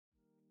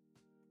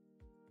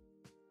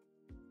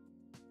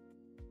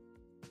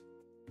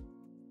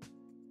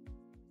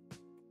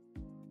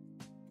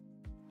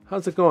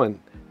How's it going?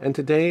 And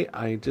today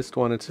I just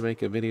wanted to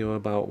make a video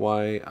about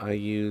why I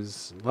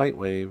use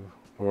LightWave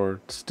or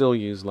still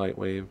use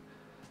LightWave.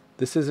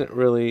 This isn't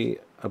really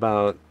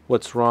about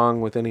what's wrong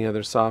with any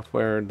other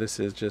software. This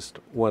is just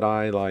what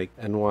I like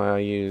and why I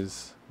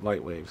use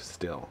LightWave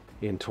still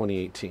in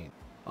 2018.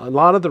 A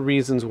lot of the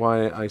reasons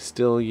why I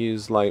still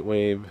use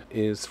LightWave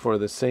is for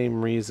the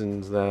same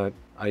reasons that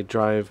I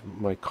drive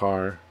my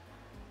car.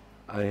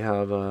 I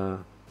have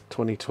a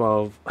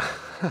 2012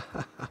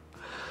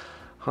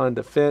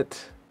 Honda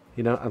Fit.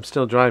 You know, I'm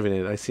still driving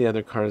it. I see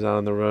other cars out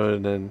on the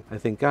road and I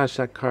think, gosh,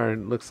 that car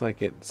looks like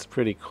it's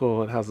pretty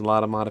cool. It has a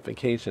lot of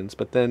modifications.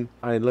 But then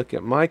I look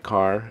at my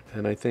car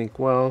and I think,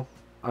 well,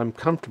 I'm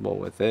comfortable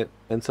with it.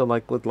 And so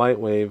like with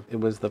LightWave,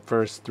 it was the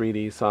first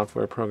 3D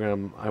software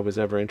program I was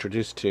ever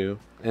introduced to.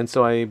 And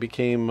so I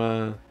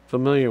became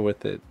familiar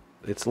with it,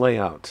 its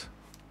layout.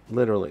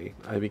 Literally,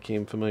 I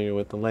became familiar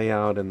with the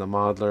layout and the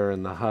modeler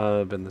and the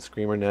hub and the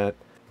ScreamerNet.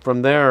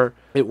 From there,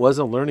 it was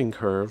a learning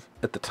curve.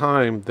 At the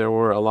time, there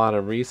were a lot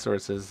of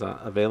resources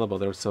available.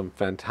 There were some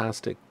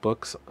fantastic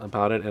books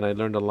about it, and I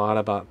learned a lot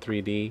about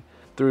 3D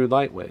through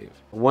LightWave.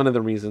 One of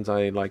the reasons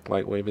I like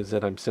LightWave is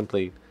that I'm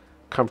simply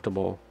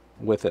comfortable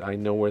with it. I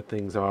know where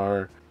things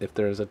are. If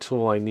there's a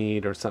tool I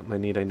need or something I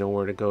need, I know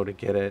where to go to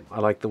get it. I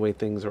like the way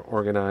things are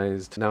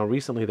organized. Now,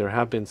 recently, there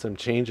have been some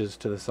changes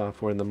to the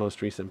software in the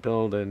most recent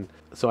build, and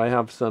so I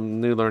have some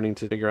new learning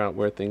to figure out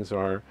where things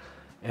are.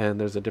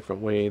 And there's a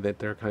different way that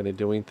they're kind of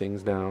doing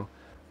things now.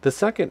 The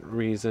second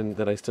reason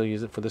that I still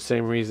use it, for the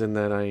same reason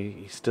that I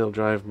still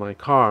drive my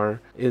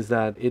car, is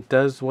that it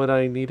does what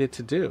I need it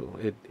to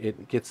do.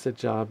 It gets the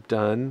job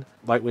done.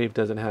 LightWave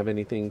doesn't have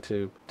anything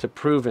to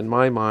prove in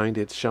my mind.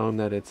 It's shown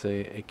that it's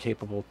a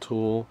capable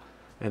tool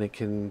and it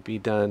can be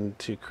done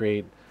to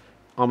create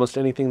almost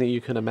anything that you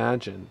can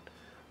imagine.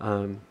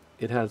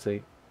 It has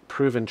a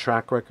proven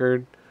track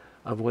record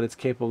of what it's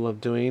capable of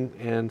doing,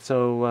 and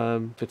so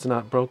if it's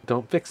not broke,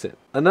 don't fix it.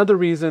 Another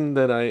reason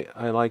that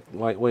I like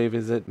LightWave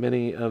is that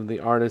many of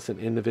the artists and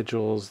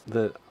individuals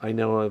that I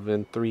know of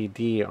in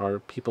 3D are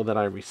people that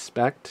I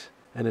respect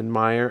and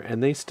admire,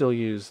 and they still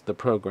use the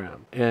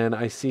program. And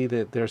I see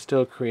that they're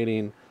still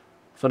creating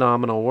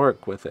phenomenal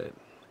work with it.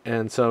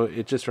 And so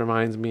it just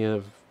reminds me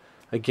of,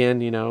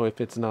 again, you know, if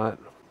it's not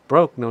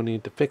broke, no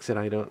need to fix it.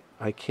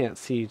 I can't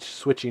see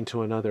switching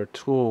to another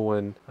tool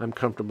when I'm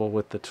comfortable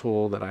with the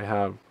tool that I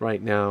have right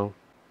now.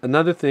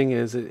 Another thing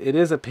is it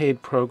is a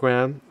paid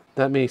program.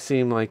 That may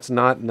seem like it's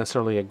not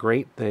necessarily a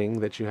great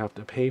thing that you have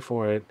to pay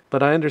for it,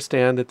 but I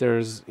understand that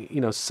there's,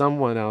 you know,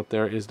 someone out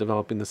there is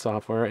developing the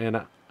software,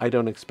 and I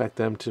don't expect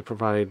them to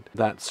provide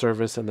that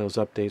service and those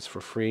updates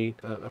for free.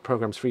 A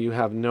program's free. You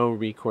have no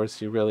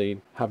recourse. You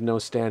really have no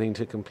standing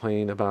to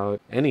complain about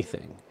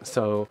anything.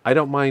 So I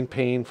don't mind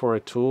paying for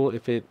a tool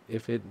if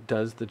it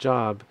does the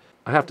job.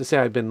 I have to say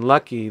I've been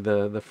lucky.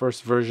 The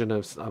first version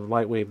of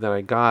LightWave that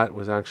I got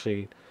was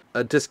actually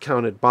a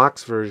discounted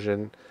box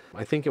version.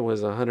 I think it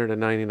was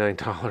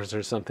 $199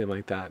 or something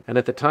like that. And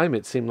at the time,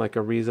 it seemed like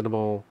a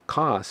reasonable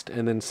cost.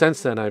 And then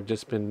since then, I've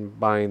just been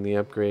buying the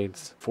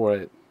upgrades for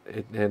it.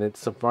 And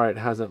so far, it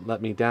hasn't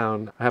let me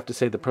down. I have to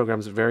say the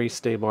program's very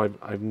stable.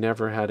 I've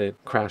never had it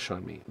crash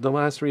on me. The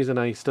last reason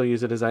I still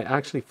use it is I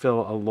actually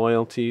feel a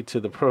loyalty to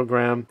the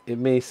program. It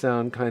may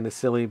sound kind of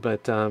silly,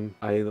 but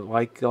I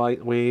like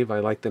LightWave. I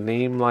like the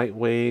name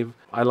LightWave.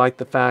 I like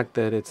the fact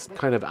that it's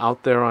kind of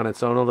out there on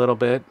its own a little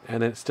bit,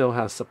 and it still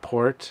has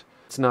support.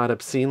 It's not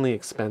obscenely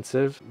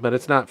expensive, but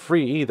it's not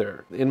free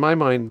either. In my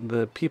mind,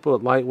 the people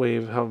at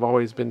LightWave have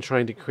always been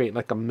trying to create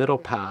like a middle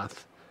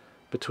path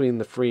between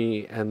the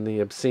free and the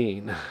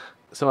obscene.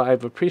 So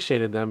I've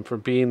appreciated them for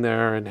being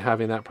there and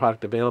having that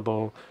product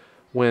available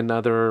when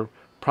other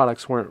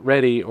products weren't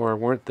ready or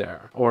weren't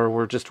there or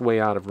were just way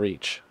out of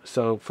reach.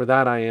 So for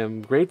that, I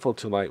am grateful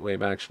to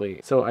LightWave,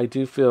 actually. So I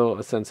do feel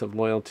a sense of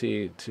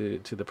loyalty to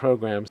the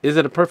program. Is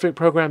it a perfect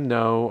program?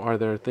 No. Are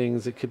there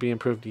things that could be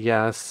improved?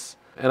 Yes.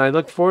 And I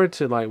look forward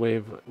to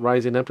LightWave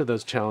rising up to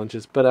those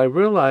challenges, but I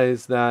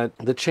realize that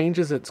the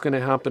changes that's going to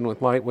happen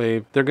with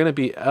LightWave, they're going to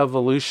be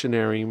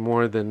evolutionary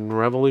more than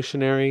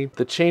revolutionary.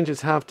 The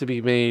changes have to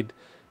be made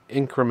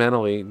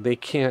incrementally. They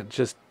can't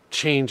just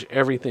change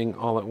everything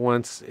all at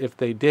once. If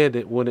they did,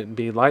 it wouldn't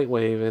be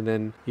LightWave, and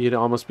then you'd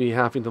almost be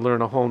having to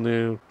learn a whole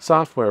new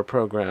software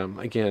program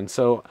again.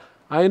 So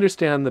I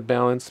understand the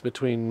balance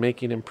between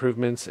making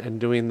improvements and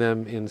doing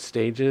them in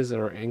stages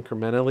or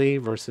incrementally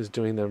versus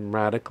doing them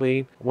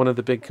radically. One of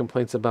the big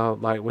complaints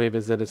about LightWave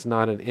is that it's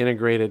not an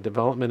integrated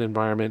development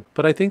environment,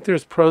 but I think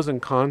there's pros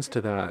and cons to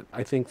that.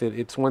 I think that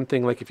it's one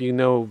thing, like if you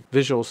know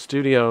Visual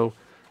Studio,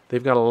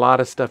 they've got a lot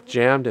of stuff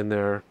jammed in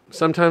there.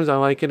 Sometimes I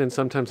like it and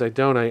sometimes I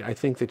don't. I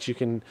think that you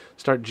can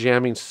start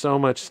jamming so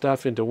much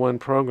stuff into one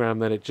program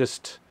that it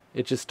just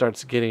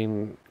starts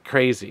getting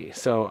crazy.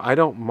 So I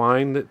don't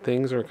mind that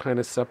things are kind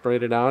of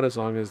separated out as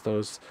long as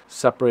those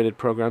separated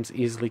programs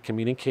easily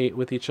communicate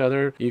with each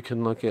other. You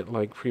can look at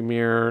like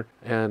Premiere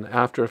and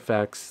After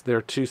Effects. They're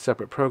two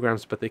separate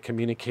programs, but they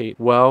communicate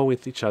well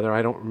with each other.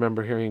 I don't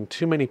remember hearing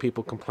too many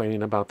people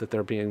complaining about that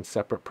they're being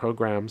separate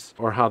programs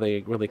or how they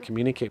really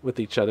communicate with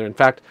each other. In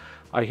fact,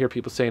 I hear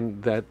people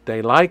saying that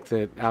they like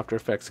that After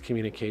Effects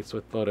communicates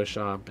with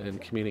Photoshop and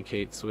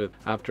communicates with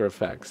After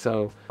Effects.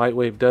 So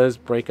LightWave does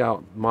break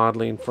out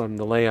modeling from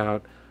the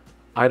layout.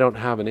 I don't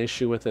have an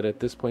issue with it at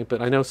this point,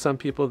 but I know some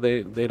people,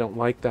 they don't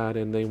like that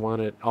and they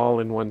want it all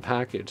in one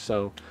package.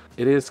 So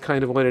it is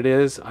kind of what it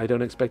is. I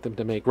don't expect them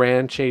to make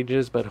grand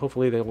changes, but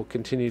hopefully they will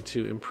continue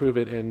to improve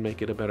it and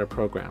make it a better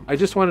program. I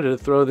just wanted to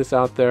throw this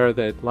out there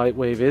that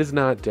LightWave is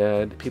not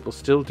dead. People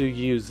still do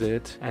use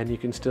it and you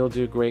can still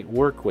do great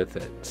work with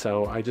it.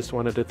 So I just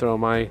wanted to throw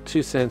my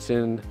 2 cents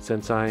in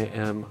since I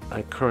am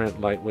a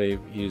current LightWave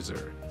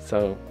user.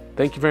 So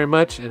thank you very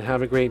much and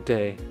have a great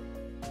day.